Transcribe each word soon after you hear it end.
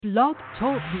Blog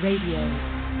Talk Radio.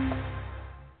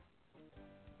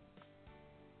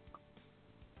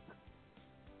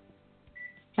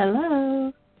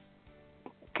 Hello.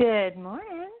 Good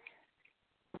morning.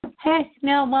 Hey,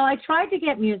 no, well, I tried to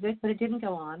get music, but it didn't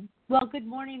go on. Well, good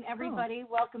morning, everybody.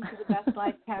 Welcome to the Best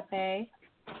Life Cafe.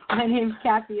 My name's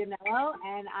Cathy Anello,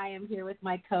 and I am here with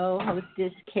my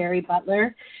co-hostess, Cari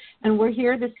Butler. And we're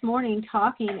here this morning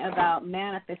talking about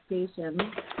manifestation,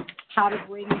 how to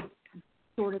bring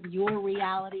sort of your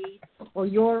reality or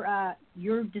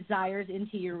your desires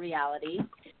into your reality,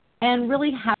 and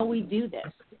really how we do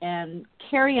this. And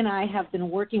Cari and I have been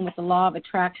working with the law of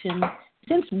attraction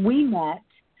since we met,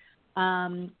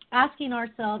 asking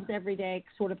ourselves every day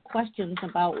sort of questions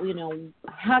about,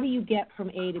 how do you get from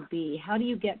A to B? How do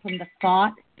you get from the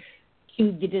thought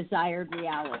to the desired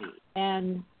reality?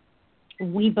 And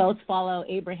we both follow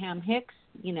Abraham Hicks,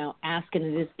 ask and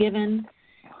it is given.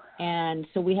 And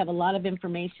so we have a lot of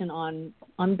information on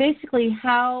basically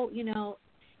how,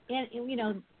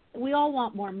 we all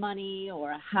want more money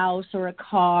or a house or a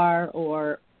car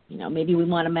or, maybe we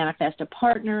want to manifest a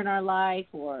partner in our life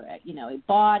or, a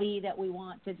body that we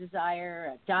want to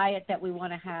desire, a diet that we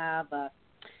want to have,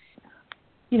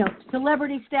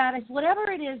 celebrity status, whatever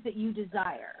it is that you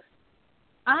desire.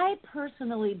 I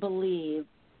personally believe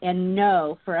and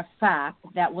know for a fact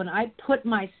that when I put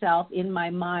myself in my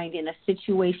mind in a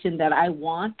situation that I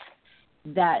want,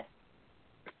 that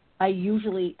I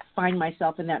usually find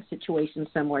myself in that situation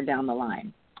somewhere down the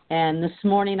line. And this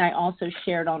morning I also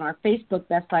shared on our Facebook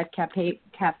Best Life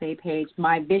Cafe page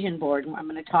my vision board, and I'm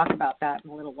going to talk about that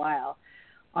in a little while,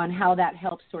 on how that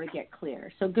helps sort of get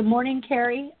clear. So good morning,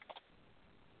 Cari.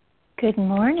 Good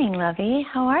morning, lovey.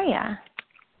 How are you?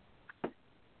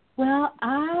 Well,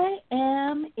 I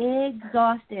am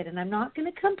exhausted, and I'm not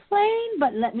going to complain,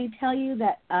 but let me tell you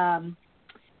that,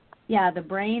 the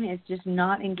brain is just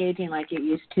not engaging like it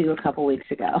used to a couple weeks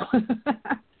ago.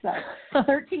 So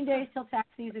 13 days till tax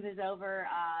season is over,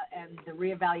 and the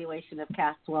reevaluation of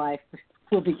Cat's life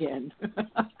will begin.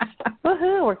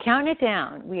 Woohoo, we're counting it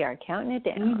down. We are counting it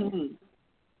down. Mm-hmm.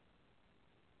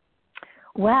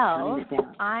 Well,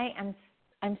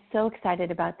 I'm so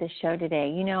excited about this show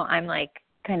today. I'm like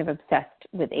kind of obsessed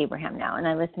with Abraham now, and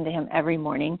I listen to him every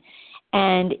morning.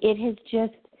 And it has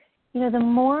just, the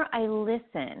more I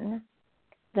listen,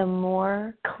 the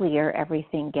more clear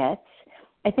everything gets.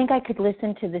 I think I could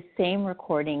listen to the same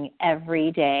recording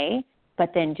every day,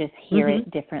 but then just hear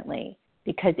it differently,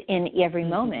 because in every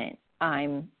moment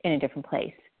I'm in a different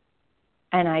place.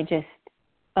 And I just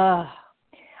have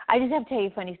to tell you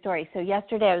a funny story. So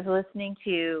yesterday I was listening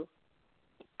to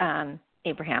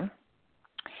Abraham,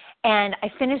 and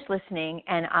I finished listening,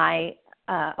 and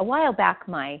a while back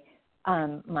my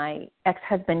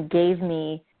ex-husband gave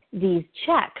me these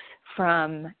checks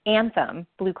from Anthem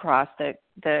Blue Cross,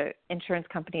 the insurance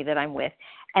company that I'm with,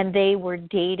 and they were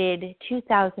dated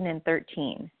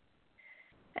 2013.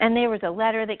 And there was a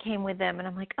letter that came with them, and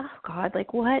I'm like, oh, God,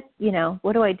 like what?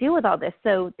 What do I do with all this?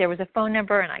 So there was a phone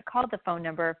number, and I called the phone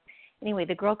number. Anyway,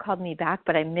 the girl called me back,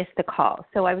 but I missed the call.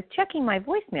 So I was checking my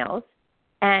voicemails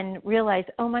and realized,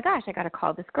 oh, my gosh, I got to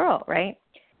call this girl, right?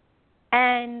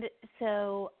 And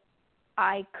so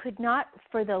I could not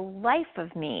for the life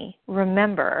of me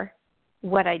remember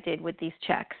what I did with these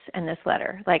checks and this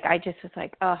letter. Like, I just was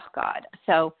like, oh, God.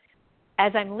 So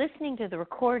as I'm listening to the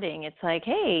recording, it's like,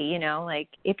 hey, like,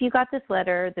 if you got this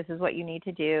letter, this is what you need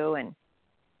to do. And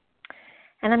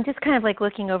I'm just kind of like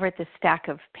looking over at this stack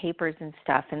of papers and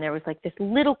stuff, and there was like this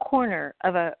little corner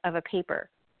of a paper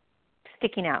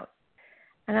sticking out.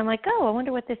 And I'm like, oh, I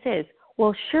wonder what this is.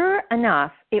 Well, sure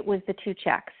enough, it was the 2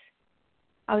 checks.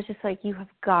 I was just like, you have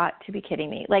got to be kidding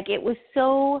me. Like, it was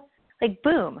so, like,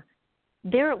 boom.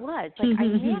 There it was. Like, I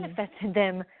manifested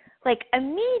them, like,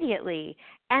 immediately.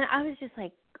 And I was just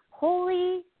like,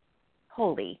 holy,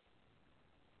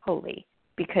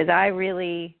 because I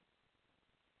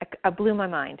blew my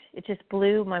mind. It just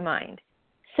blew my mind.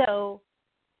 So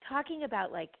talking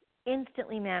about, like,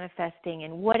 instantly manifesting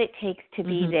and what it takes to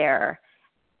be there.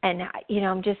 And,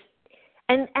 I'm just,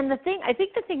 and the thing, I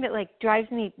think the thing that, like, drives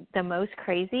me the most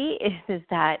crazy is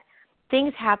that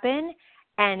things happen,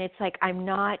 and it's like I'm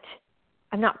not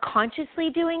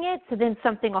consciously doing it. So then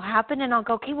something will happen, and I'll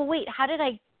go, okay, well, wait, how did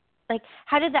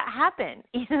that happen?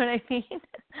 You know what I mean?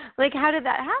 Like, how did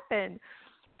that happen?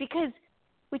 Because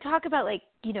we talk about, like,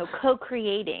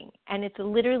 co-creating, and it's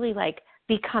literally like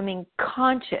becoming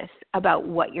conscious about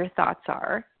what your thoughts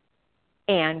are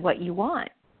and what you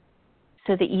want,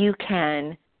 so that you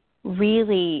can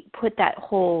really put that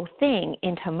whole thing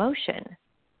into motion,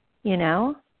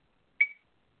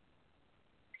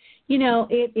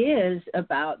 It is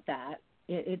about that.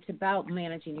 It's about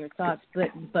managing your thoughts,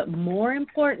 but more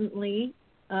importantly,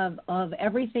 of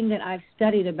everything that I've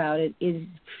studied about it is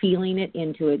feeling it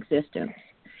into existence.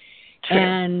 True.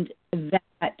 And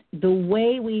that the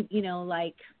way we,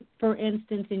 like, for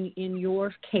instance, in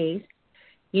your case,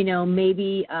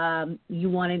 maybe you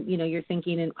want to, you're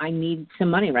thinking, I need some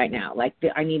money right now. Like,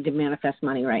 I need to manifest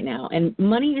money right now. And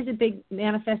money is a big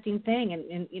manifesting thing.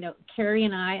 And Cari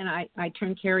and I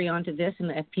turned Cari onto this,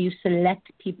 and a few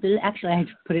select people, actually, I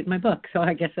put it in my book, so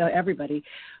I guess everybody.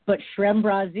 But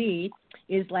Shrembrazi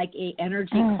is like a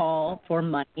energy call for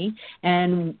money.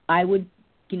 And I would,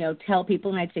 tell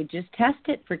people, and I'd say, just test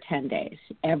it for 10 days.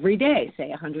 Every day, say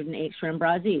 108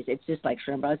 Shrembrazis. It's just like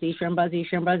Shrembrazi, Shrembrazi,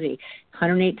 Shrembrazi.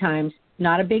 108 times,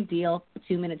 not a big deal,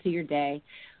 2 minutes of your day.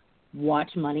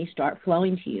 Watch money start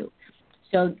flowing to you.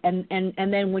 So, and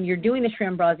then when you're doing the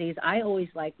Shrembrazis, I always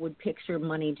would picture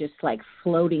money just like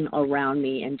floating around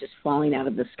me and just falling out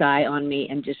of the sky on me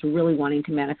and just really wanting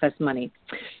to manifest money.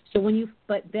 So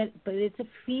but it's a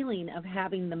feeling of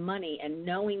having the money and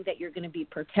knowing that you're going to be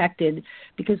protected,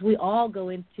 because we all go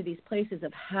into these places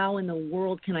of how in the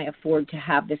world can I afford to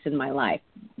have this in my life?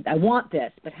 I want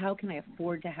this, but how can I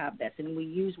afford to have this? And we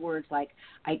use words like,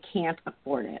 I can't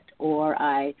afford it, or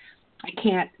I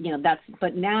can't,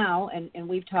 but now, and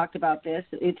we've talked about this,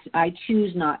 it's, I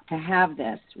choose not to have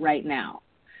this right now,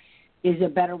 is a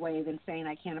better way than saying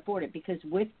I can't afford it, because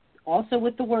with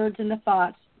the words and the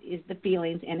thoughts is the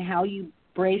feelings and how you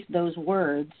brace those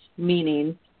words,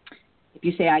 meaning if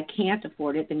you say I can't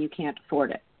afford it, then you can't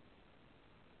afford it.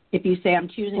 If you say I'm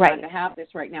choosing not to have this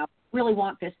right now, I really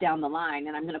want this down the line,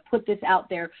 and I'm going to put this out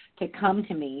there to come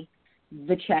to me,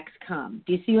 the checks come.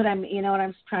 Do you see what I'm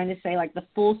trying to say? Like, the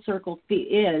full circle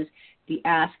is the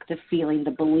ask, the feeling,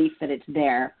 the belief that it's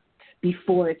there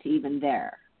before it's even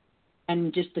there.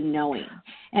 And just the knowing.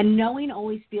 And knowing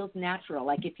always feels natural.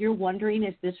 Like, if you're wondering,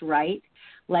 is this right?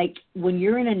 Like, when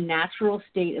you're in a natural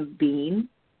state of being,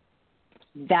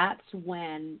 that's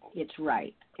when it's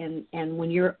right. And when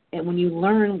you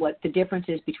learn what the difference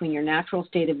is between your natural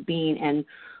state of being and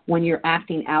when you're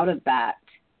acting out of that,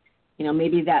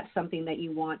 maybe that's something that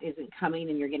you want isn't coming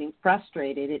and you're getting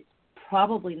frustrated. It's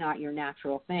probably not your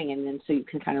natural thing. And then so you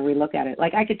can kind of relook at it.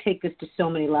 Like, I could take this to so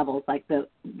many levels. Like, the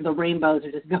rainbows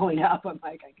are just going up. I'm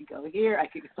like, I could go here, I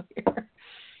could go here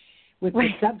with the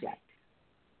subject.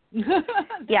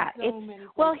 Yeah.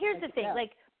 Well, here's the thing.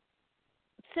 Like,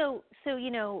 so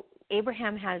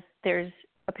Abraham there's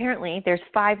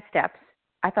 5 steps.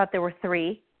 I thought there were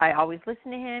 3. I always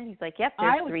listen to him. He's like, yep,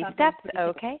 there's 3 steps.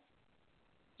 Okay.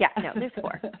 Yeah, no, there's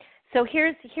 4. So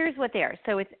here's what they are.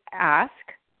 So it's ask,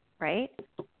 right?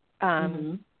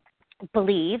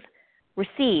 Believe,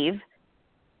 receive,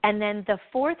 and then the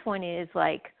 4th one is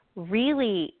like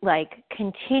really like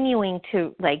continuing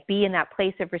to like be in that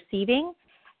place of receiving,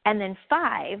 and then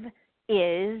 5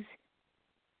 is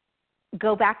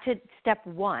go back to step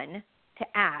 1 to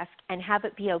ask and have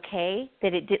it be okay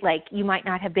that it did, like, you might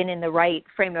not have been in the right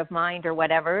frame of mind or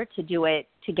whatever to do it,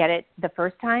 to get it the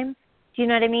first time. Do you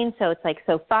know what I mean? So it's like,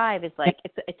 5 is like,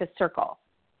 it's a circle.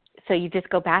 So you just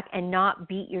go back and not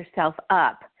beat yourself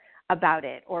up about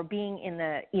it or being in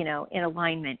the, in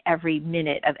alignment every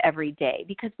minute of every day,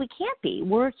 because we can't be.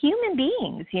 We're human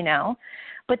beings,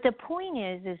 But the point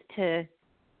is to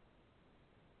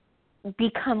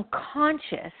become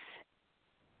conscious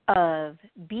of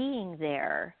being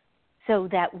there, so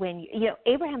that when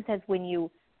Abraham says when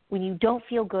you don't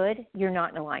feel good, you're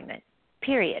not in alignment.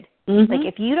 Period. Like,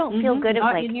 if you don't feel good,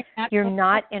 you're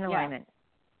not in alignment.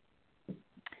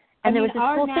 And there was this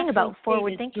whole thing about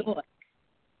forward thinking. Joy.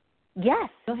 Yes.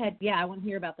 Go ahead. Yeah, I want to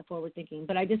hear about the forward thinking.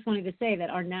 But I just wanted to say that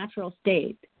our natural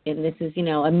state, and this is,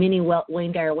 a mini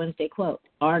Wayne Dyer Wednesday quote,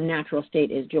 our natural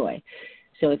state is joy.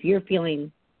 So if you're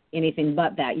feeling anything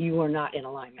but that, you are not in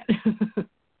alignment.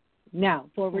 Now,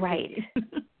 forward thinking.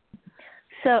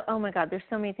 So, oh my God, there's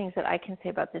so many things that I can say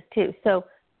about this too. So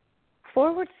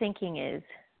forward thinking is,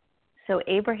 so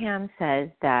Abraham says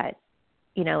that,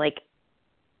 like,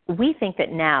 we think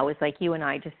that now is like you and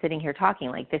I just sitting here talking,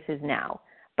 like this is now.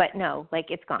 But no, like,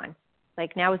 it's gone.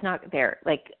 Like, now is not there.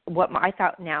 Like, what I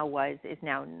thought now is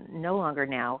now no longer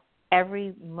now.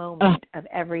 Every moment of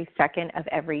every second of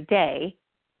every day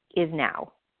is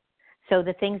now. So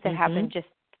the things that happened just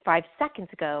 5 seconds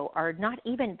ago are not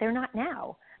even, they're not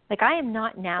now. Like, I am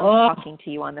not now talking to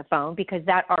you on the phone because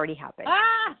that already happened.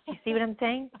 You see what I'm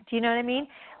saying? Do you know what I mean?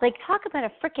 Like, talk about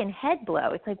a freaking head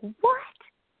blow. It's like, what?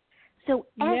 So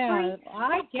every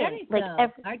I get it, like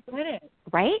I get it.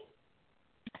 Right?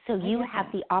 So you have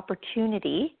the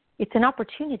opportunity, it's an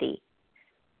opportunity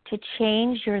to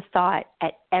change your thought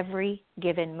at every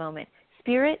given moment.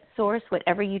 spirit, source,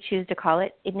 whatever you choose to call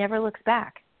it, it never looks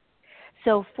back.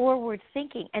 So forward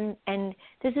thinking, and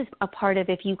this is a part of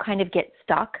if you kind of get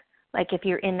stuck, like if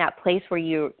you're in that place where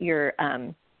your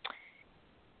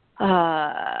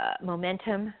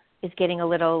momentum is getting a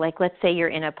little, like let's say you're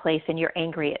in a place and you're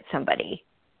angry at somebody,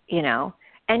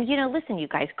 and listen, you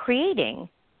guys, creating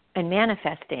and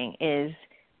manifesting is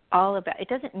all about, it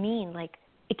doesn't mean like,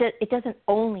 it doesn't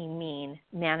only mean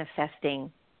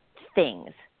manifesting things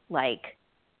like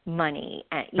money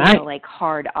and, like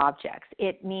hard objects.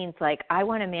 It means like, I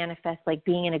want to manifest like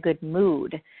being in a good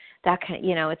mood. That kind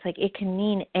of, it's like, it can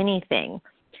mean anything.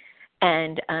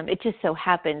 And it just so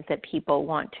happens that people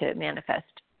want to manifest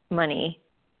money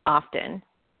often.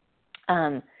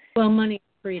 Well, money is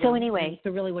freedom. So anyway. So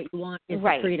really what you want is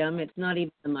right. freedom. It's not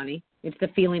even the money. It's the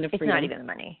feeling of freedom. It's not even the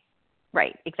money.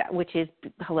 Right, exactly, which is,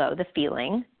 the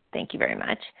feeling. Thank you very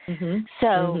much. Mm-hmm.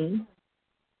 So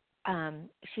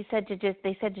she said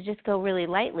they said to just go really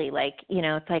lightly, like,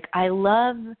 it's like, I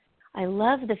love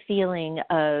the feeling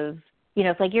of,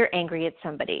 it's like you're angry at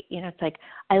somebody, it's like,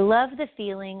 I love the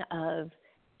feeling of,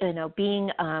 being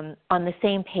on the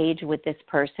same page with this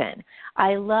person.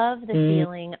 I love the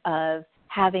feeling of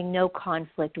having no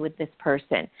conflict with this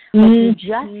person. Like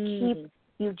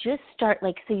you just start,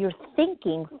 like, so you're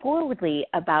thinking forwardly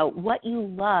about what you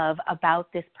love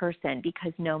about this person,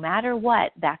 because no matter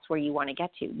what, that's where you want to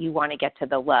get to. You want to get to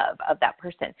the love of that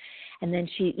person. And then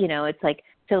she, it's like,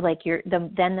 so like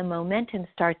then the momentum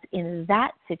starts in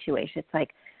that situation. It's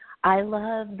like, I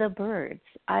love the birds.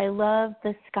 I love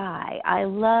the sky. I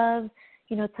love,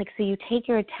 it's like, so you take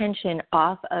your attention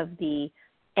off of the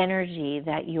energy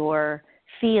that you're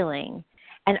feeling.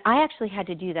 And I actually had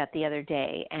to do that the other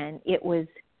day. And it was,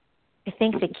 I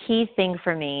think the key thing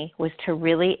for me was to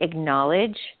really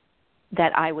acknowledge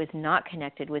that I was not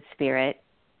connected with spirit.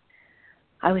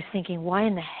 I was thinking, why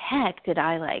in the heck did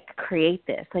I like create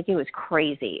this? Like, it was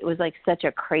crazy. It was like such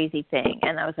a crazy thing.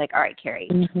 And I was like, all right, Cari,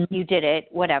 you did it,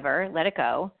 whatever, let it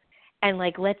go. And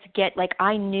like, let's get, like,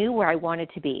 I knew where I wanted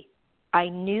to be. I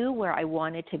knew where I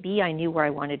wanted to be. I knew where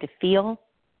I wanted to feel.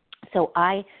 So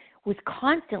I was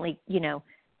constantly,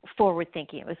 forward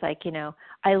thinking. It was like,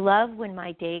 I love when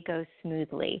my day goes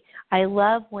smoothly. I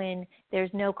love when there's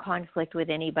no conflict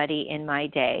with anybody in my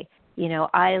day.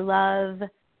 I love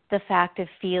the fact of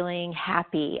feeling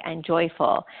happy and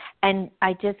joyful. And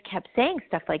I just kept saying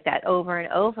stuff like that over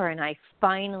and over. And I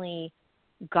finally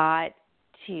got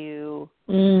to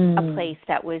a place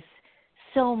that was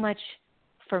so much,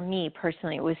 for me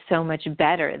personally, it was so much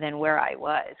better than where I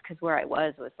was, because where I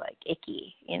was like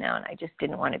icky, and I just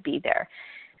didn't want to be there.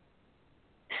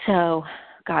 So,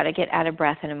 God, I get out of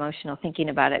breath and emotional thinking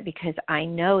about it, because I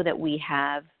know that we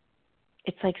have,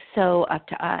 it's like so up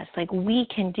to us. Like, we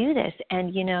can do this.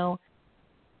 And,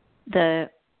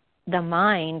 the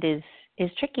mind is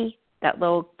tricky. That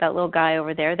little guy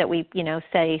over there that we,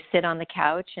 say sit on the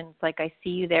couch, and it's like, I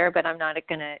see you there, but I'm not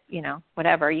going to,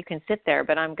 whatever, you can sit there,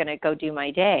 but I'm going to go do my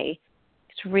day.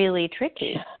 It's really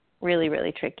tricky, really,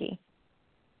 really tricky.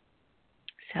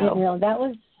 So that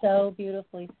was so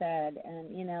beautifully said.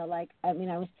 And, I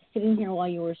was sitting here while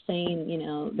you were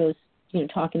saying, those,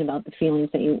 talking about the feelings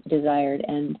that you desired.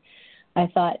 And I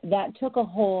thought that took a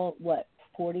whole,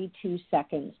 42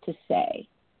 seconds to say.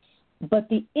 But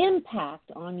the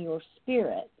impact on your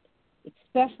spirit,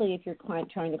 especially if you're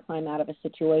trying to climb out of a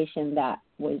situation that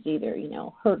was either,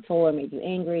 hurtful or made you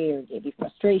angry or gave you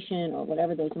frustration or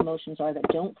whatever those emotions are that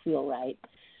don't feel right.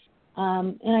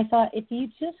 And I thought, if you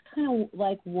just kind of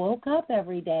like woke up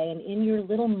every day and in your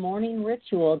little morning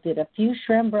ritual did a few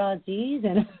Shrem Brazis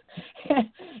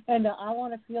and I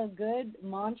want to feel good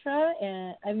mantra,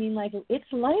 and I mean, like, it's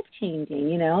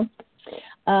life-changing,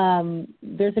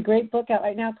 There's a great book out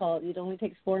right now called It Only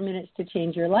Takes 4 Minutes to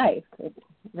Change Your Life. It's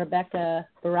Rebecca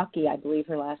Baraki, I believe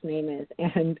her last name is.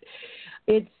 And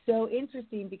it's so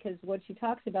interesting because what she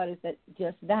talks about is that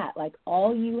just that, like,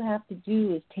 all you have to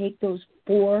do is take those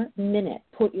 4 minutes,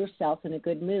 put yourself in a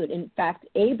good mood. In fact,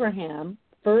 Abraham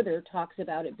further talks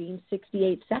about it being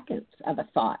 68 seconds of a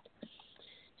thought.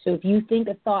 So if you think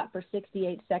a thought for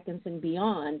 68 seconds and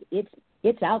beyond,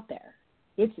 it's out there.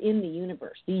 It's in the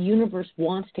universe. The universe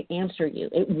wants to answer you.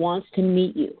 It wants to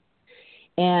meet you.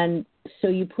 And so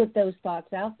you put those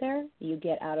thoughts out there, you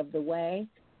get out of the way,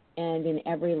 and in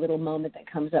every little moment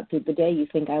that comes up through the day, you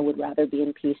think, I would rather be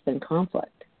in peace than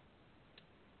conflict.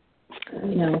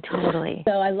 Totally.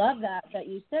 So I love that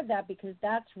you said that, because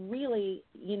that's really,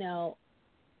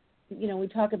 we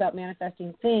talk about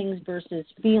manifesting things versus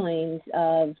feelings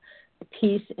of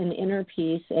peace and inner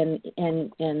peace and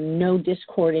no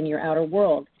discord in your outer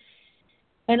world.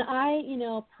 And I,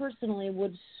 personally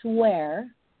would swear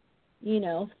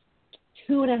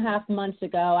 2.5 months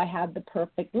ago, I had the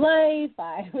perfect life.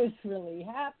 I was really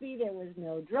happy. There was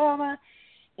no drama.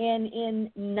 And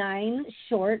in 9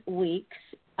 short weeks,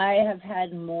 I have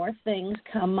had more things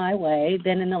come my way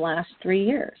than in the last 3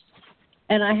 years.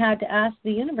 And I had to ask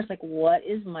the universe, like, what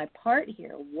is my part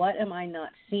here? What am I not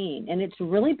seeing? And it's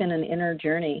really been an inner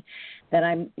journey that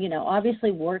I'm,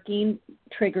 obviously working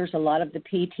triggers a lot of the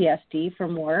PTSD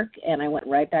from work, and I went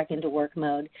right back into work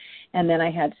mode. And then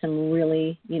I had some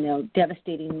really,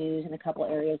 devastating news in a couple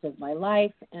areas of my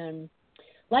life and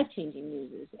life-changing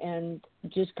news. And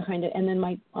just kind of, and then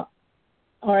my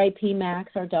R.I.P.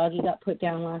 Max, our doggy, got put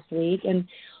down last week. And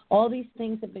all these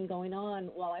things have been going on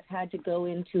while I've had to go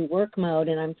into work mode,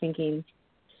 and I'm thinking,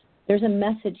 there's a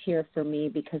message here for me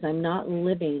because I'm not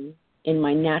living in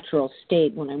my natural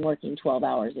state when I'm working 12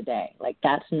 hours a day. Like,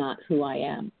 that's not who I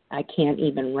am. I can't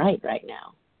even write right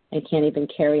now. I can't even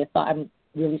carry a thought. I'm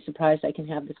really surprised I can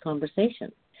have this conversation.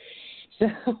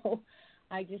 So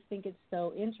I just think it's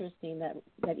so interesting that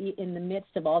in the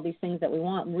midst of all these things that we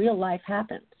want, real life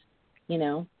happens,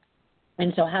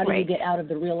 And so how do you get out of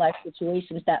the real life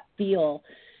situations that feel,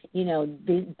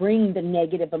 bring the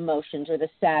negative emotions or the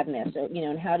sadness, or,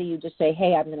 and how do you just say,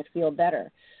 hey, I'm going to feel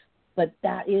better? But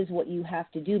that is what you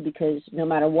have to do, because no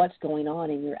matter what's going on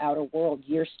in your outer world,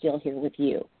 you're still here with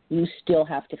you. You still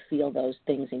have to feel those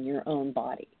things in your own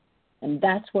body. And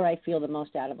that's where I feel the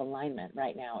most out of alignment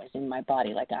right now, is in my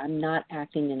body. Like, I'm not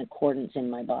acting in accordance in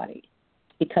my body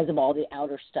because of all the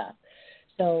outer stuff.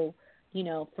 So,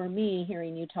 for me,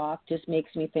 hearing you talk just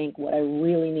makes me think what I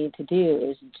really need to do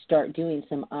is start doing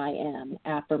some I am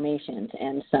affirmations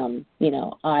and some,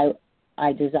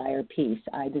 I desire peace.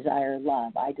 I desire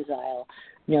love. I desire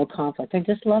no conflict. I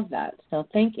just love that. So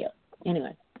thank you.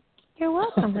 Anyway. You're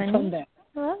welcome, honey. From there.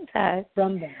 I love that.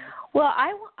 From there. Well,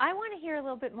 I want to hear a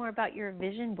little bit more about your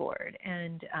vision board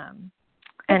and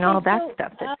all that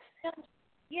stuff.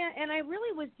 Yeah, and I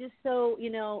really was just so,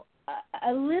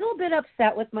 a little bit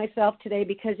upset with myself today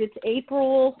because it's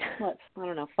April,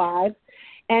 5,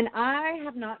 and I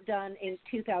have not done a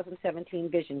 2017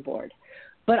 vision board.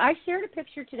 But I shared a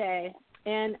picture today,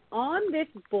 and on this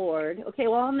board,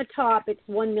 on the top, it's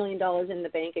 $1 million in the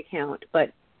bank account,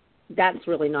 but that's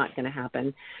really not going to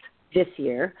happen this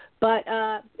year. But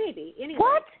maybe. Anyway.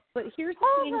 What? But here's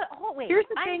the thing. Here's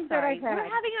the thing that I've had. We're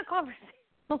having a conversation.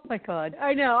 Oh, my God.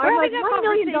 I know. We're I'm having like, a $1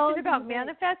 million conversation about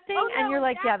manifesting, and you're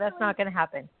like, yeah, that's not going to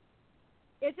happen.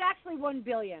 It's actually $1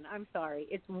 billion. I'm sorry.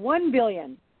 It's $1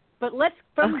 billion. But let's,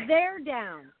 from there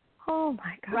down. Oh,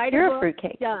 my God. You're a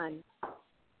fruitcake. Done.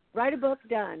 Write a book,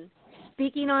 done.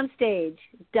 Speaking on stage,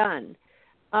 done.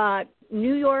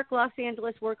 New York, Los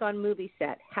Angeles, work on movie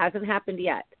set. Hasn't happened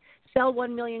yet. Sell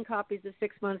 1 million copies of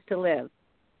 6 Months to Live.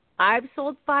 I've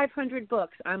sold 500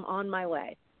 books. I'm on my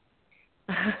way.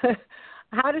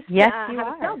 How to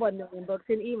sell 1 million books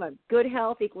in EMA. Good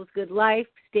health equals good life.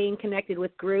 Staying connected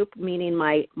with group, meaning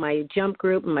my jump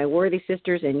group and my worthy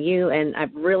sisters and you, and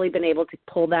I've really been able to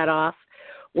pull that off.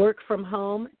 Work from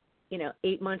home,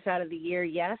 8 months out of the year,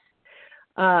 yes.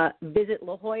 Visit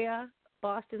La Jolla,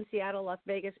 Boston, Seattle, Las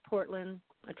Vegas, Portland,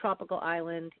 a tropical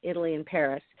island, Italy, and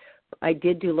Paris. I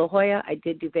did do La Jolla. I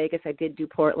did do Vegas. I did do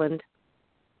Portland.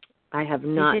 I have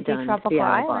not done tropical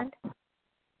Seattle, island. Boston.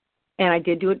 And I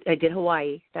did do it. I did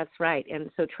Hawaii. That's right.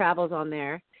 And so travel's on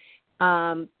there.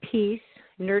 Peace,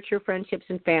 nurture friendships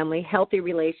and family, healthy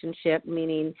relationship,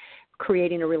 meaning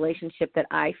creating a relationship that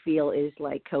I feel is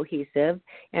like cohesive.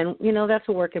 And, that's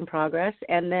a work in progress.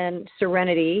 And then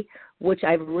serenity, which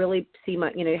I've really seen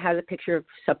it has a picture of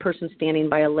a person standing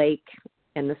by a lake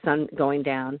and the sun going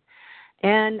down.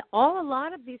 And a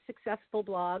lot of these successful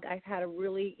blog, I've had a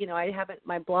really,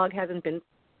 my blog hasn't been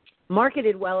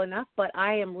marketed well enough, but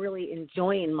I am really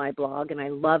enjoying my blog, and I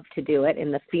love to do it,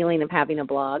 and the feeling of having a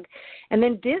blog. And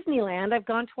then Disneyland, I've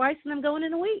gone twice, and I'm going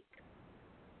in a week.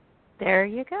 There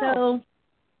you go. So,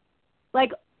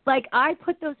 like I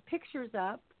put those pictures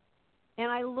up,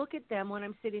 and I look at them when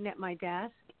I'm sitting at my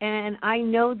desk, and I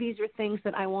know these are things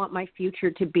that I want my future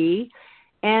to be.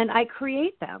 And I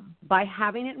create them by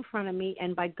having it in front of me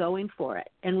and by going for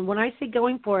it. And when I say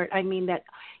going for it, I mean that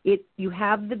you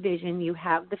have the vision, you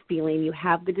have the feeling, you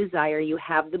have the desire, you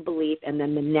have the belief, and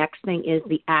then the next thing is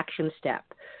the action step.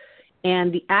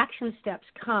 And the action steps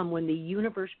come when the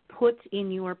universe puts in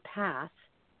your path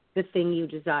the thing you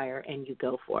desire and you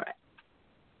go for it.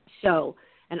 So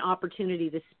an opportunity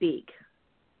to speak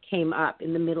came up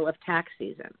in the middle of tax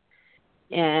season.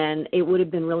 And it would have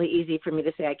been really easy for me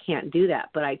to say I can't do that,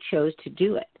 but I chose to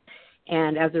do it.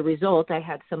 And as a result, I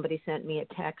had somebody sent me a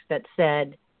text that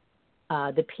said,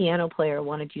 the piano player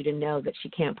wanted you to know that she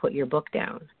can't put your book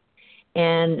down.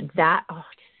 And that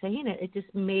saying it, it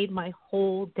just made my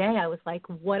whole day. I was like,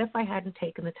 what if I hadn't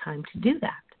taken the time to do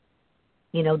that?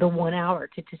 You know, the 1 hour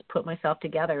to just put myself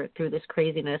together through this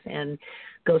craziness and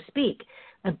go speak.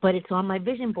 But it's on my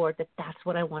vision board that that's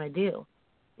what I want to do.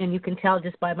 And you can tell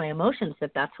just by my emotions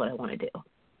that that's what I want to do.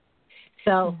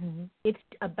 So it's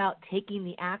about taking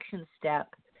the action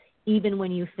step even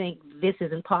when you think this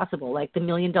isn't possible. Like the $1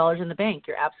 million in the bank,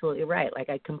 you're absolutely right. Like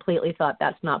I completely thought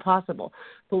that's not possible.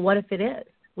 But what if it is?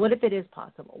 What if it is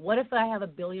possible? What if I have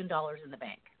 $1 billion in the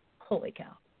bank? Holy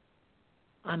cow.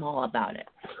 I'm all about it.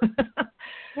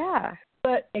 Yeah.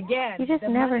 But again, you just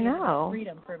never know.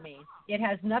 Freedom for me. It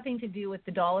has nothing to do with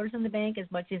the dollars in the bank as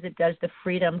much as it does the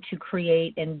freedom to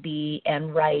create and be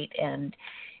and write and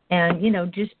you know,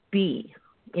 just be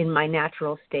in my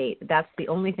natural state. That's the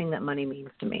only thing that money means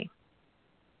to me.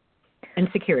 And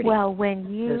security. Well,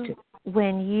 when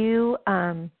you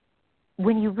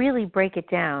really break it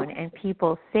down and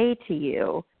people say to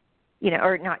you, you know,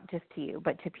 or not just to you,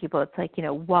 but to people, it's like, you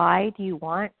know, why do you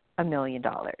want $1 million?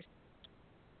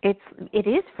 It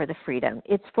is for the freedom.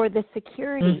 It's for the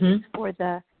security. It's for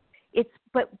the,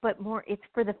 but more, it's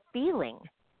for the feeling,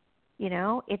 you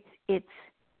know, it's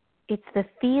the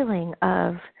feeling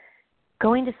of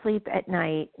going to sleep at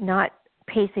night, not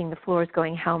pacing the floors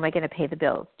going, how am I going to pay the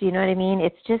bills? Do you know what I mean?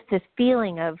 It's just this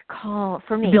feeling of calm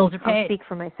for me. Bills are paid. I'll speak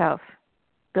for myself.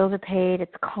 Bills are paid.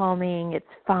 It's calming. It's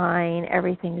fine.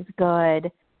 Everything is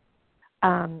good.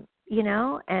 You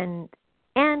know, and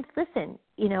listen,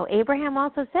 you know, Abraham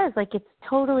also says, like, it's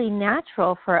totally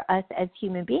natural for us as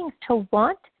human beings to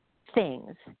want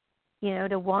things, you know,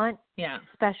 to want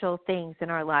special things in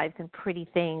our lives and pretty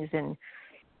things and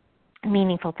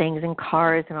meaningful things and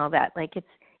cars and all that. Like,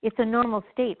 it's a normal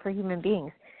state for human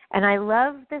beings. And I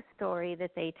love the story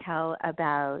that they tell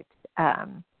about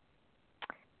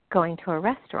going to a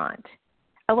restaurant.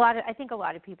 I think a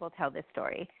lot of people tell this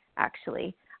story,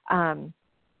 actually.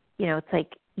 You know, it's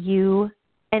like you,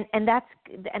 and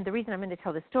the reason I'm going to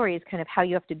tell this story is kind of how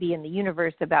you have to be in the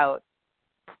universe about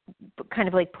kind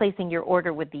of like placing your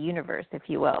order with the universe, if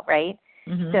you will, right?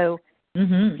 So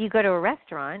if you go to a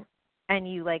restaurant and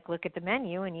you like look at the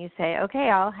menu and you say, okay,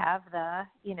 I'll have the,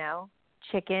 you know,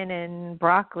 chicken and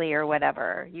broccoli or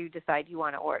whatever you decide you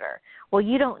want to order. Well,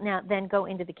 you don't now then go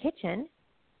into the kitchen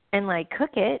and like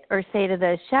cook it or say to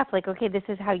the chef, like, okay, this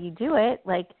is how you do it.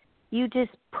 Like, you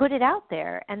just put it out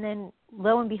there, and then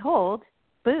lo and behold,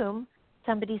 boom,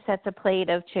 somebody sets a plate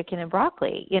of chicken and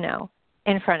broccoli, you know,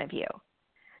 in front of you.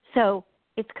 So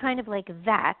it's kind of like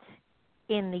that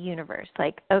in the universe.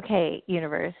 Like, okay,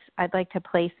 universe, I'd like to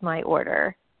place my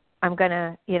order. I'm going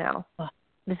to, you know,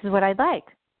 this is what I'd like.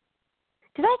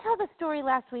 Did I tell the story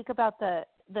last week about the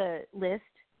list,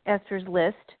 Esther's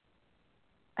list?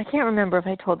 I can't remember if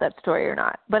I told that story or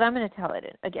not, but I'm going to tell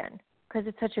it again because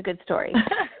it's such a good story.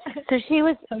 So she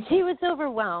was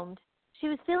overwhelmed. She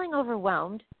was feeling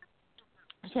overwhelmed.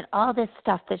 She had all this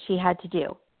stuff that she had to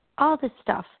do, all this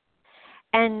stuff.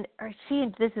 And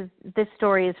this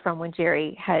story is from when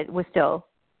Jerry was still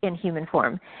in human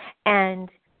form. And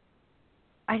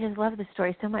I just love the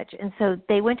story so much. And so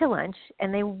they went to lunch,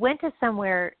 and they went to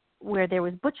somewhere where there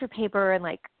was butcher paper and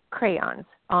like crayons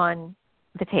on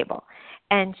the table.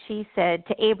 And she said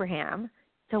to Abraham,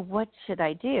 so what should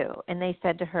I do? And they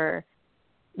said to her,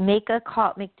 make a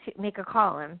column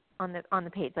on the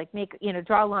page, like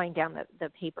draw a line down the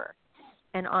paper.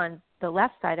 And on the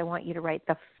left side, I want you to write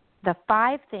the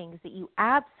 5 things that you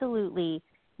absolutely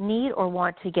need or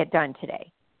want to get done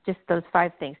today. Just those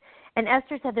 5 things. And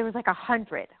Esther said there was like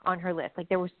 100 on her list. Like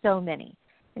there were so many.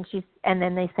 And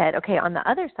then they said, okay, on the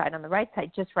other side, on the right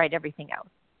side, just write everything else.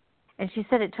 And she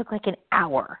said it took like an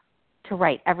hour to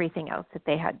write everything else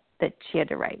that she had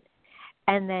to write.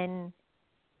 And then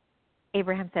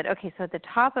Abraham said, okay, so at the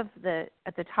top of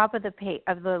the page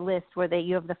of the list where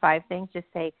you have the 5 things, just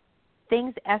say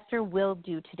things Esther will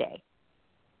do today.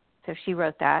 So she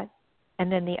wrote that.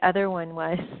 And then the other one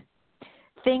was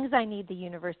things I need the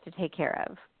universe to take care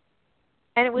of.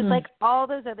 And it was like all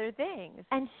those other things.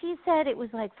 And she said it was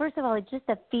like, first of all, it's just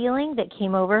a feeling that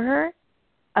came over her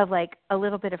of like a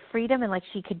little bit of freedom and like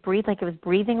she could breathe, like it was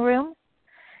breathing room.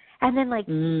 And then like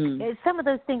some of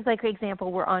those things, like for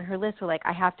example, were on her list were like,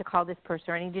 I have to call this person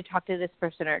or I need to talk to this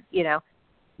person or, you know,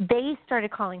 they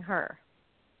started calling her.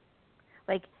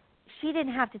 Like she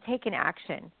didn't have to take an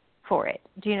action for it.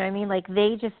 Do you know what I mean? Like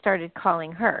they just started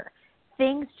calling her.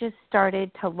 Things just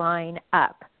started to line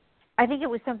up. I think it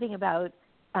was something about,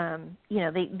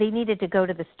 they needed to go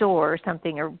to the store or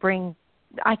something or bring,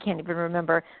 I can't even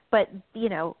remember, but, you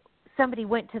know, somebody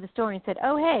went to the store and said,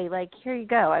 oh, hey, like, here you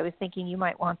go. I was thinking you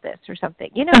might want this or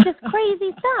something. You know, just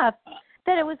crazy stuff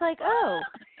that it was like, oh,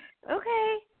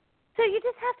 okay. So you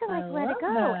just have to, like, let it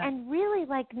go that. and really,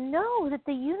 like, know that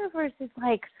the universe is,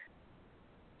 like,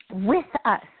 with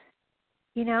us,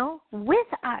 you know, with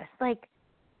us. Like,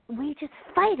 we just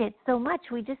fight it so much.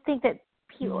 We just think that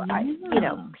people, you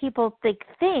know, people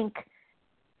think,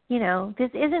 you know,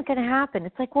 this isn't going to happen.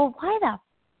 It's like, well, why the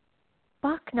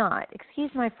fuck not?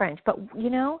 Excuse my French, but, you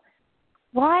know,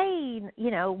 why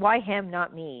him,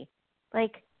 not me?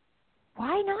 Like,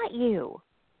 why not you?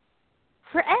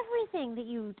 For everything that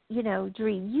you know,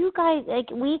 dream, you guys, like,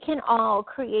 we can all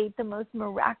create the most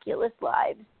miraculous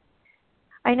lives.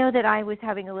 I know that I was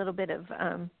having a little bit of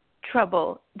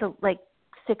trouble,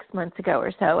 6 months ago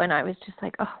or so, and I was just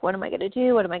like, oh, what am I going to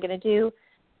do? What am I going to do?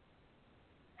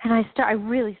 And I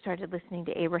really started listening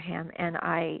to Abraham, and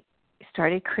I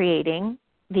started creating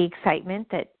the excitement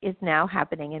that is now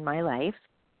happening in my life.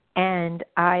 And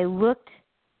I was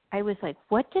like,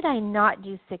 what did I not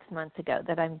do 6 months ago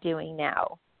that I'm doing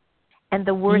now? And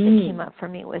the word that came up for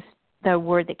me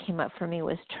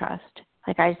was trust.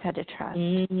 Like, I just had to trust.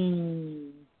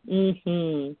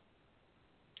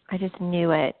 I just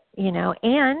knew it, you know.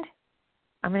 And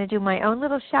I'm going to do my own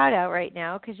little shout out right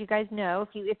now, because you guys know,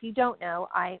 if you don't know,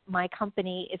 my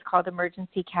company is called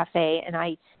Emergency Cafe, and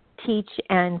I teach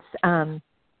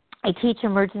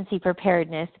emergency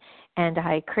preparedness, and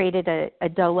I created a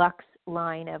deluxe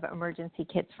line of emergency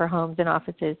kits for homes and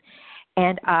offices.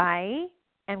 And I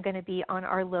am going to be on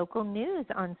our local news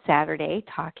on Saturday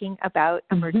talking about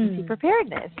emergency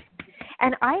preparedness.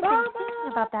 And I've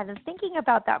been thinking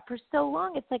about that for so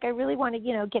long. It's like I really want to,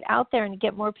 you know, get out there and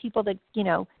get more people to, you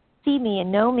know, see me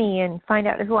and know me and find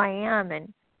out who I am.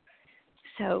 And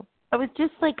so I was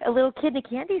just like a little kid in a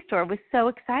candy store, was so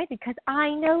excited because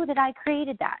I know that I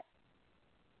created that.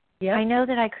 Yeah, I know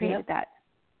that I created that.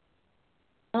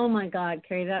 Oh, my God,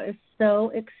 Cari, that is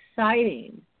so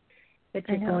exciting that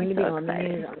you're going to be on the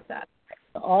news on Saturday.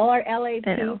 So all our LA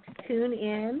peeps, tune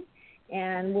in,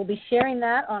 and we'll be sharing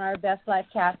that on our Best Life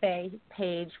Cafe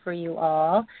page for you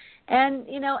all. And,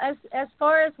 you know, as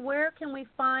far as where can we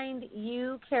find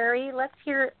you, Cari, let's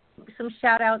hear some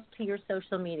shout-outs to your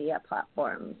social media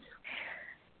platforms.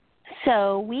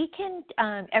 So we can,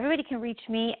 everybody can reach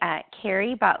me at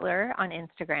Cari Butler on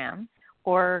Instagram,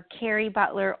 or Cari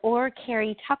Butler or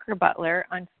Cari Tucker Butler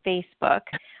on Facebook.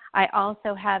 I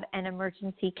also have an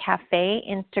Emergency Cafe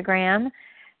Instagram,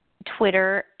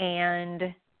 Twitter,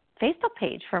 and Facebook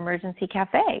page for Emergency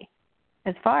Cafe.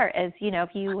 As far as, you know,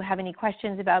 if you have any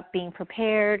questions about being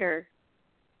prepared or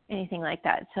anything like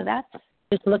that. So that's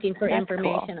just looking for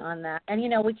information cool. on that. And, you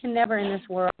know, we can never in this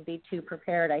world be too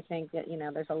prepared. I think that, you know,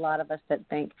 there's a lot of us that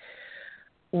think,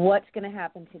 what's going to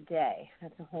happen today?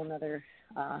 That's a whole other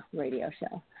radio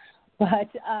show. But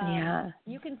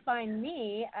you can find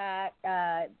me at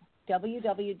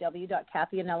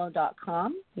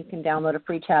www.cathyAnello.com. You can download a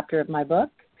free chapter of my book,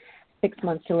 6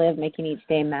 Months to Live, Making Each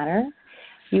Day Matter.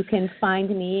 You can find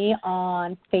me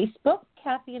on Facebook,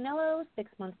 Cathy Anello, 6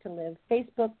 Months to Live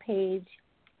Facebook page,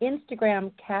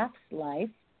 Instagram, Cath's Life,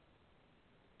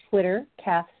 Twitter,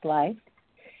 Cath's Life,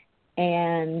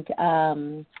 and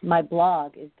my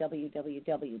blog is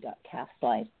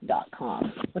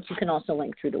www.cathslife.com, which you can also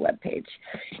link through the webpage.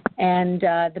 And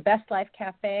the Best Life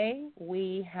Cafe,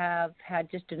 we have had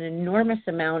just an enormous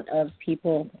amount of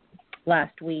people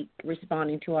last week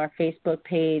responding to our Facebook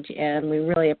page, and we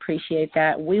really appreciate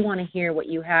that. We want to hear what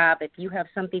you have. If you have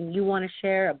something you want to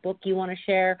share, a book you want to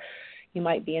share, you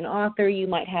might be an author, you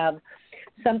might have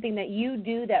something that you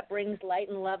do that brings light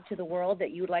and love to the world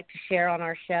that you would like to share on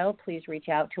our show, please reach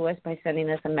out to us by sending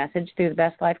us a message through the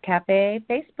Best Life Cafe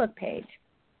Facebook page.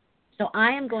 So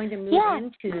I am going to move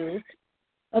into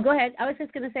 – oh, go ahead. I was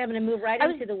just going to say I'm going to move right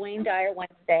into the Wayne Dyer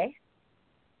Wednesday.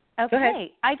 Okay. Go ahead.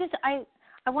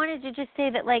 I wanted to just say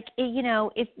that, like, you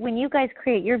know, if when you guys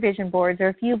create your vision boards, or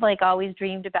if you've, like, always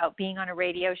dreamed about being on a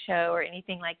radio show or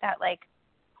anything like that, like,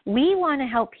 we want to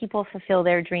help people fulfill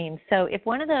their dreams. So if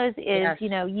one of those is, you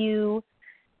know, you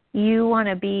want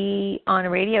to be on a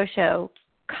radio show,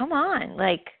 come on.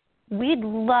 Like, we'd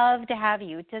love to have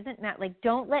you. It doesn't matter. Like,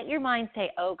 don't let your mind say,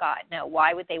 oh, God, no,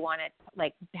 why would they want to,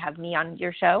 like, have me on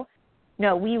your show?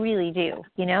 No, we really do,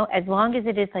 you know, as long as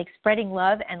it is like spreading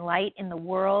love and light in the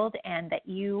world, and that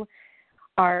you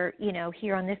are, you know,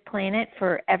 here on this planet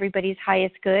for everybody's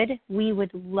highest good. We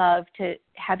would love to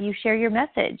have you share your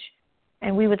message,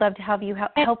 and we would love to help you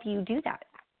do that.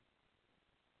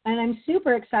 And I'm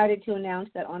super excited to announce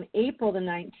that on April the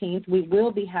 19th, we will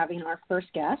be having our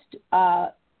first guest,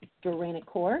 Dorena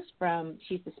Kors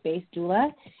she's the Space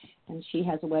Doula, and she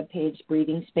has a webpage,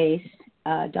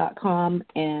 breathingspace.com,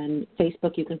 and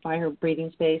Facebook, you can find her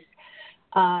Breathing Space.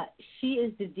 She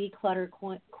is the declutter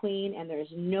queen, and there's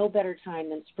no better time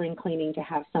than spring cleaning to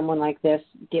have someone like this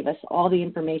give us all the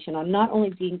information on not only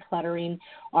decluttering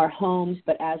our homes,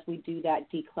 but as we do that,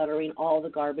 decluttering all the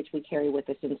garbage we carry with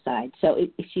us inside. So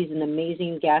she's an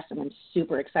amazing guest, and I'm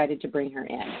super excited to bring her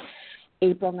in.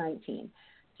 April 19th.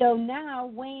 So now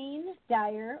Wayne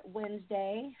Dyer,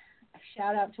 Wednesday.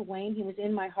 Shout out to Wayne. He was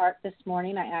in my heart this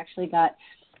morning. I actually got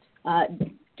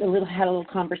had a little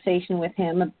conversation with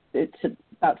him. It's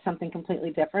about something completely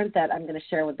different that I'm going to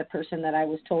share with the person that I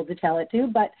was told to tell it to.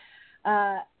 But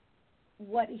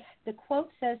what the quote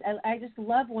says, I just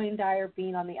love Wayne Dyer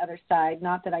being on the other side.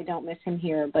 Not that I don't miss him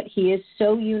here, but he is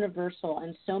so universal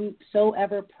and so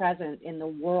ever present in the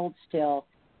world still.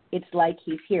 It's like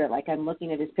he's here. Like I'm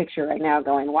looking at his picture right now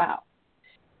going, wow.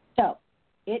 So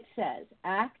it says,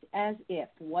 act as if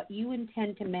what you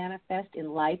intend to manifest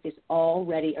in life is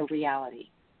already a reality.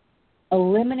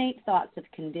 Eliminate thoughts of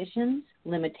conditions,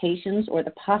 limitations, or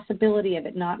the possibility of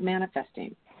it not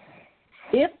manifesting.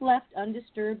 If left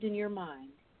undisturbed in your mind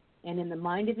and in the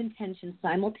mind of intention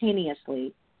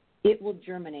simultaneously, it will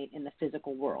germinate in the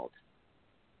physical world.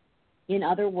 In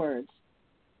other words,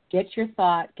 get your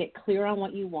thought, get clear on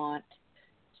what you want.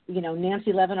 You know,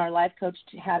 Nancy Levin, our life coach,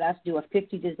 had us do a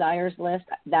 50 desires list.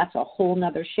 That's a whole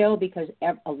nother show because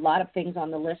a lot of things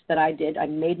on the list that I did, I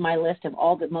made my list of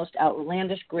all the most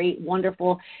outlandish, great,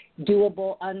 wonderful,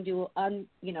 doable,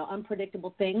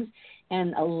 unpredictable things,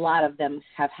 and a lot of them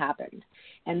have happened.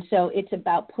 And so it's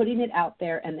about putting it out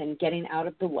there and then getting out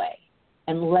of the way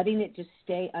and letting it just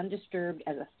stay undisturbed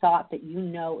as a thought that you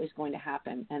know is going to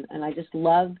happen. And I just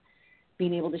love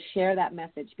being able to share that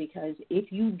message, because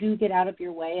if you do get out of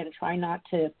your way and try not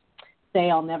to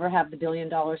say I'll never have the $1 billion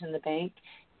in the bank,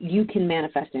 you can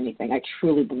manifest anything. I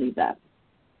truly believe that.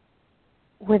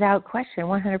 Without question,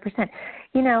 100%.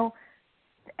 You know,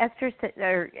 Esther said,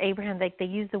 or Abraham, like they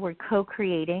use the word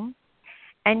co-creating,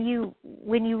 and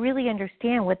when you really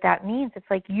understand what that means, it's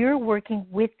like you're working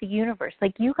with the universe.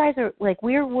 Like you guys are, like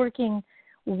we're working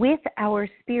with our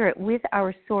spirit, with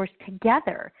our source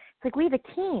together. It's like we have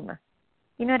a team.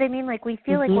 You know what I mean? Like we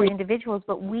feel like we're individuals,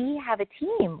 but we have a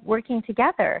team working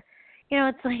together. You know,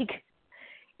 it's like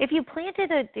if you planted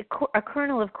a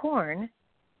kernel of corn,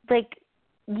 like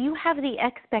you have the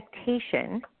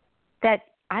expectation that,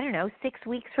 I don't know, 6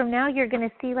 weeks from now you're going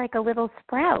to see like a little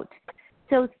sprout.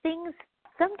 So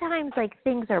sometimes like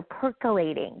things are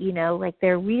percolating, you know, like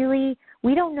they're really,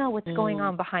 we don't know what's going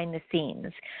on behind the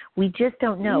scenes. We just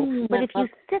don't know. But if you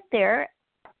sit there,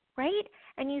 right?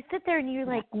 And you sit there and you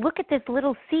like look at this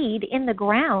little seed in the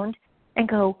ground and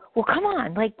go, well, come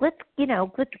on, like let's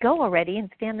go already, and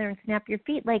stand there and snap your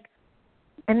feet, like,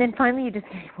 and then finally you just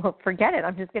say, well, forget it,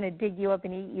 I'm just going to dig you up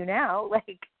and eat you now,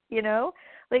 like, you know,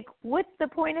 like what's the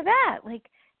point of that? Like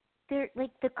they're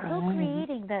like the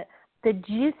co-creating, the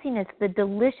juiciness, the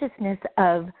deliciousness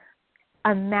of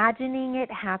imagining it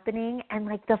happening, and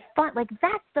like the fun, like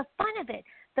that's the fun of it.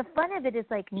 The fun of it is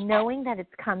like knowing that it's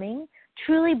coming,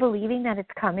 truly believing that it's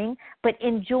coming, but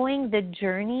enjoying the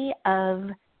journey of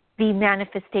the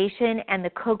manifestation and the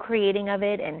co-creating of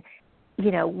it, and,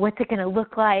 you know, what's it going to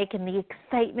look like, and the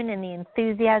excitement and the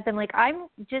enthusiasm. Like I'm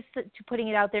just putting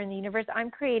it out there in the universe.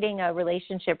 I'm creating a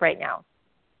relationship right now.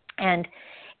 And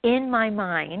in my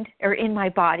mind, or in my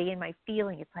body, in my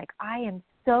feeling, it's like I am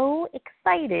so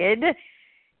excited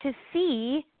to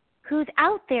see who's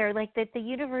out there, like that the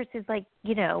universe is like,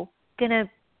 you know, going to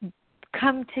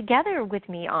come together with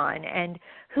me on, and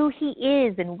who he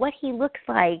is and what he looks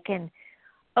like. And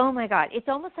oh my God, it's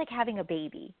almost like having a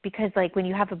baby, because like when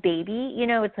you have a baby, you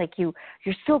know, it's like you're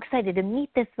so excited to meet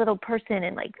this little person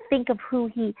and like think of who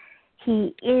he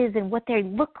is and what they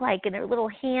look like and their little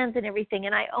hands and everything.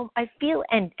 And I feel,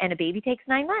 and a baby takes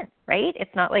 9 months, right?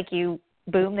 It's not like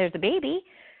boom, there's a baby.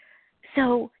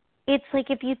 So it's like,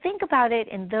 if you think about it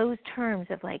in those terms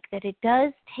of like that, it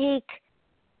does take,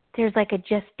 there's like a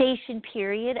gestation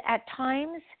period at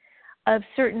times of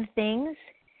certain things.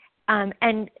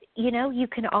 And, you know, you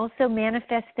can also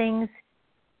manifest things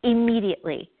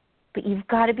immediately, but you've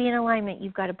got to be in alignment.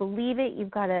 You've got to believe it. You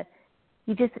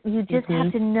just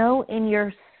have to know in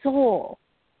your soul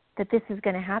that this is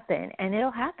going to happen, and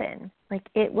it'll happen. Like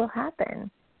it will happen.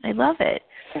 I love it.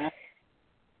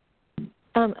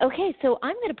 Okay, so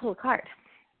I'm going to pull a card,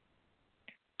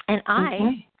 and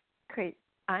I'm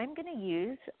going to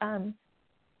use. I'm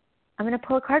going to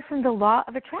pull a card from the Law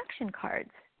of Attraction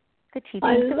cards, the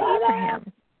teachings of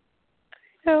Abraham.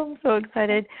 So I'm so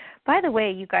excited. By the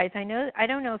way, you guys, I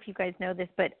don't know if you guys know this,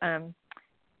 but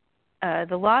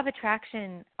the Law of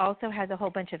Attraction also has a whole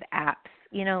bunch of apps.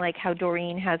 You know, like how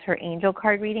Doreen has her angel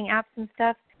card reading apps and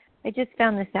stuff. I just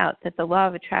found this out, that the law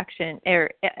of attraction,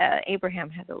 Abraham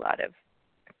has a lot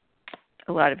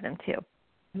of them too.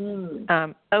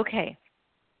 Okay.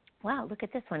 Wow, look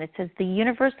at this one. It says the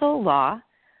universal law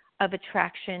of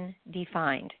attraction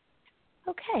defined.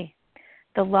 Okay.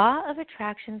 The law of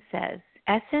attraction says,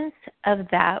 essence of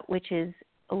that which is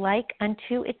like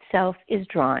unto itself is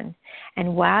drawn.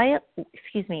 And while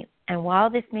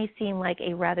this may seem like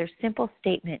a rather simple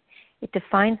statement, it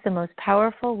defines the most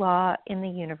powerful law in the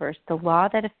universe, the law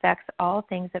that affects all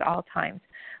things at all times.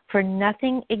 For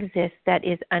nothing exists that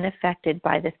is unaffected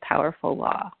by this powerful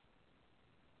law.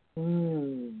 I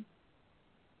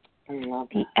love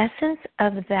that. The essence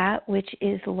of that which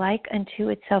is like unto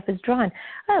itself is drawn.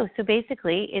 Oh, so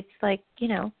basically it's like,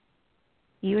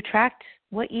 you attract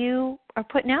what you are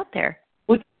putting out there.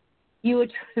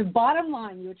 Bottom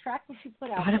line, you attract what you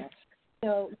put out there.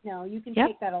 So, you can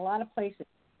take that a lot of places.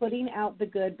 Putting out the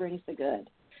good brings the good.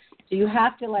 So you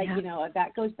have to,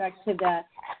 that goes back to the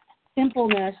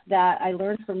simpleness that I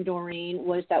learned from Doreen,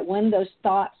 was that when those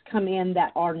thoughts come in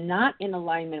that are not in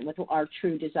alignment with our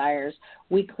true desires,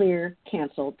 we clear,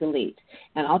 cancel, delete.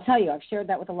 And I'll tell you, I've shared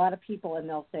that with a lot of people, and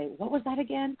they'll say, what was that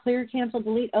again? Clear, cancel,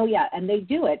 delete? Oh, yeah. And they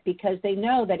do it because they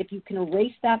know that if you can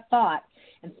erase that thought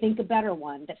and think a better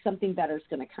one, that something better is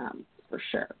going to come, for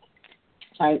sure.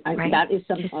 So that is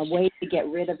a way to get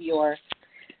rid of your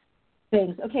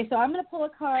things. Okay, so I'm going to pull a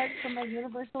card from my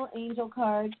Universal Angel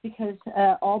cards because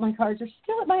all my cards are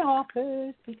still at my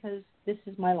office because this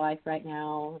is my life right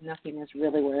now. Nothing is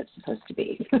really where it's supposed to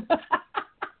be.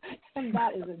 And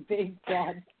that is a big,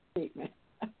 broad statement.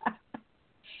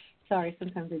 Sorry,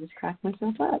 sometimes I just crack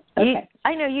myself up. Okay.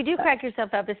 I know, you do crack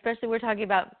yourself up, especially we're talking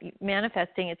about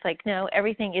manifesting. It's like, no,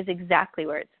 everything is exactly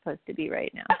where it's supposed to be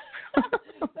right now.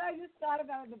 I just thought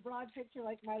about the broad picture,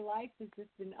 like my life has just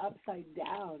been upside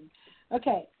down.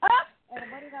 Okay.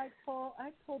 And what did I pull?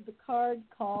 I pulled the card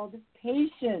called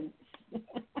Patience.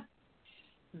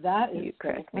 That is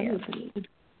crack me up.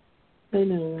 I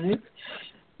know, right?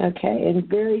 Okay, and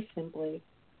very simply,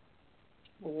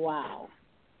 wow.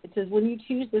 It says, when you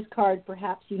choose this card,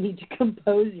 perhaps you need to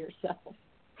compose yourself.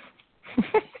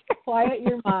 Quiet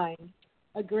your mind.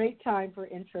 A great time for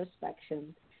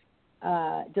introspection.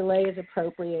 Delay is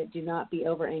appropriate. Do not be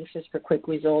over anxious for quick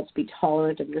results. Be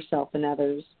tolerant of yourself and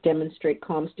others. Demonstrate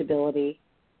calm stability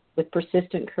with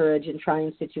persistent courage in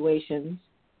trying situations.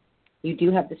 You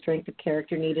do have the strength of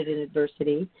character needed in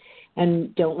adversity.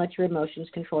 And don't let your emotions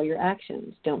control your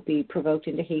actions. Don't be provoked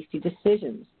into hasty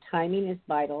decisions. Timing is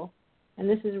vital. And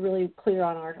this is really clear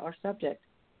on our subject.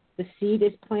 The seed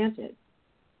is planted.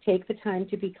 Take the time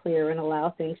to be clear and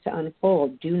allow things to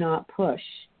unfold. Do not push.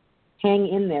 Hang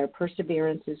in there.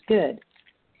 Perseverance is good.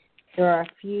 There are a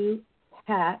few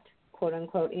pat,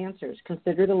 quote-unquote, answers.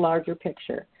 Consider the larger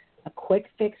picture. A quick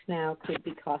fix now could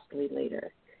be costly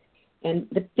later. And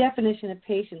the definition of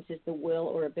patience is the will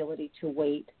or ability to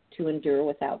wait, to endure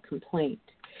without complaint.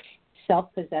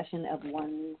 Self-possession of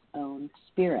one's own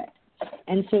spirit.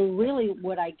 And so really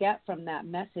what I get from that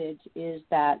message is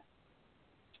that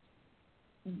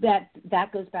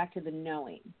goes back to the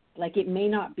knowing. Like, it may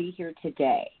not be here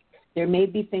today. There may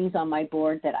be things on my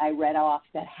board that I read off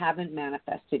that haven't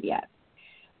manifested yet.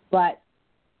 But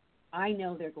I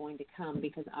know they're going to come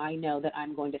because I know that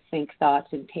I'm going to think thoughts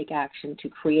and take action to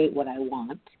create what I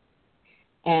want.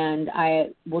 And I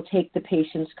will take the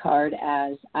patience card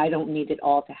as I don't need it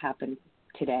all to happen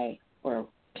today or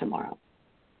tomorrow.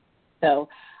 So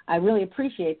I really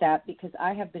appreciate that because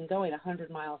I have been going 100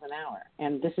 miles an hour.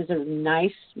 And this is a nice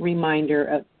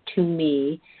reminder to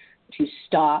me to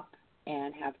stop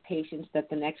and have patience that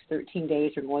the next 13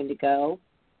 days are going to go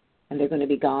and they're going to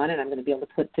be gone, and I'm going to be able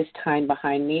to put this time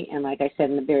behind me. And like I said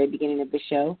in the very beginning of the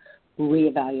show,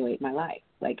 reevaluate my life.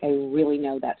 Like, I really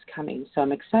know that's coming. So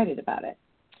I'm excited about it.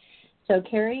 So,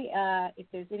 Cari, if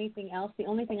there's anything else, the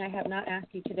only thing I have not asked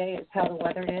you today is how the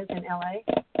weather is in L.A.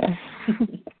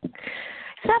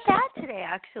 It's not bad today,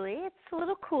 actually. It's a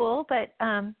little cool, but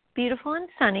beautiful and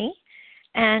sunny.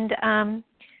 And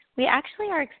we actually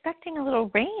are expecting a little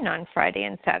rain on Friday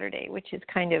and Saturday, which is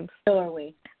kind of. So are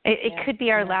we. It could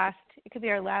be our last. It could be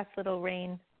our last little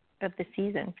rain of the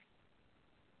season.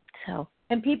 So.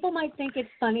 And people might think it's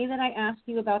funny that I ask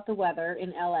you about the weather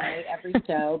in LA every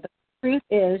show, but the truth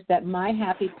is that my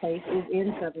happy place is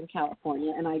in Southern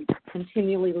California, and I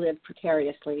continually live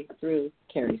precariously through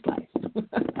Cari's life.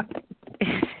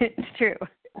 It's true.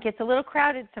 It gets a little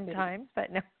crowded sometimes,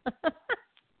 but no.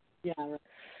 Yeah. Right.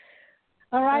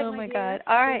 All right. Oh my dear. God.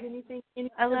 All right.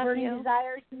 Any I love burning you.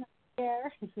 desires in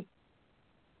there?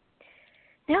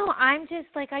 No, I'm just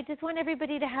like, I just want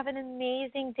everybody to have an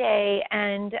amazing day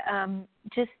and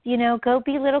just, go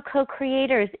be little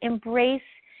co-creators, embrace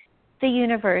the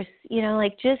universe,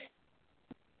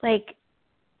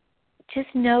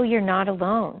 just know you're not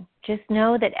alone. Just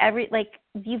know that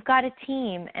you've got a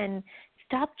team, and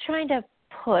stop trying to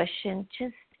push and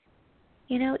just,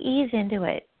 ease into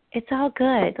it. It's all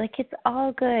good. It's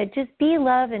all good. Just be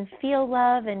love and feel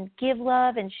love and give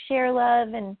love and share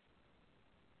love and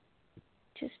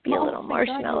just be a little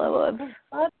marshmallow.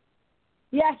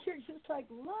 Yeah, you're just like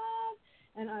love,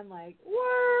 and I'm like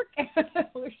work.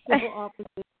 We're so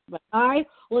opposite. But I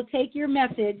will take your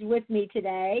message with me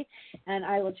today, and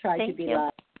I will try to be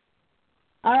love.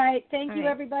 All right. Thank you,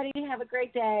 everybody. Have a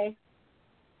great day.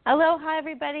 Aloha,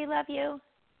 everybody. Love you.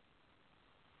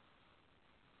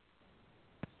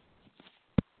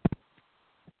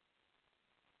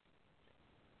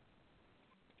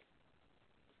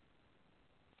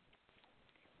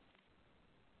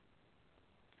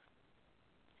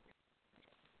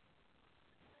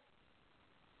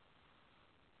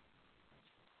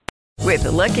 With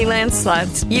the Lucky Land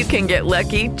Slots, you can get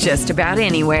lucky just about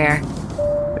anywhere.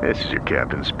 This is your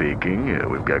captain speaking.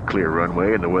 We've got clear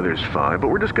runway and the weather's fine, but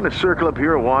we're just going to circle up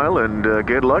here a while and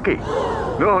get lucky.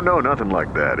 No, nothing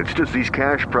like that. It's just these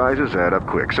cash prizes add up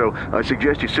quick. So I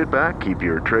suggest you sit back, keep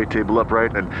your tray table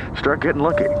upright, and start getting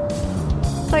lucky.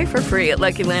 Play for free at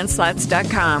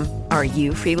LuckyLandSlots.com. Are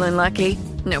you feeling lucky?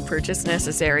 No purchase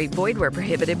necessary. Void where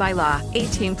prohibited by law.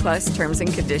 18+ terms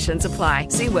and conditions apply.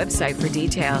 See website for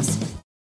details.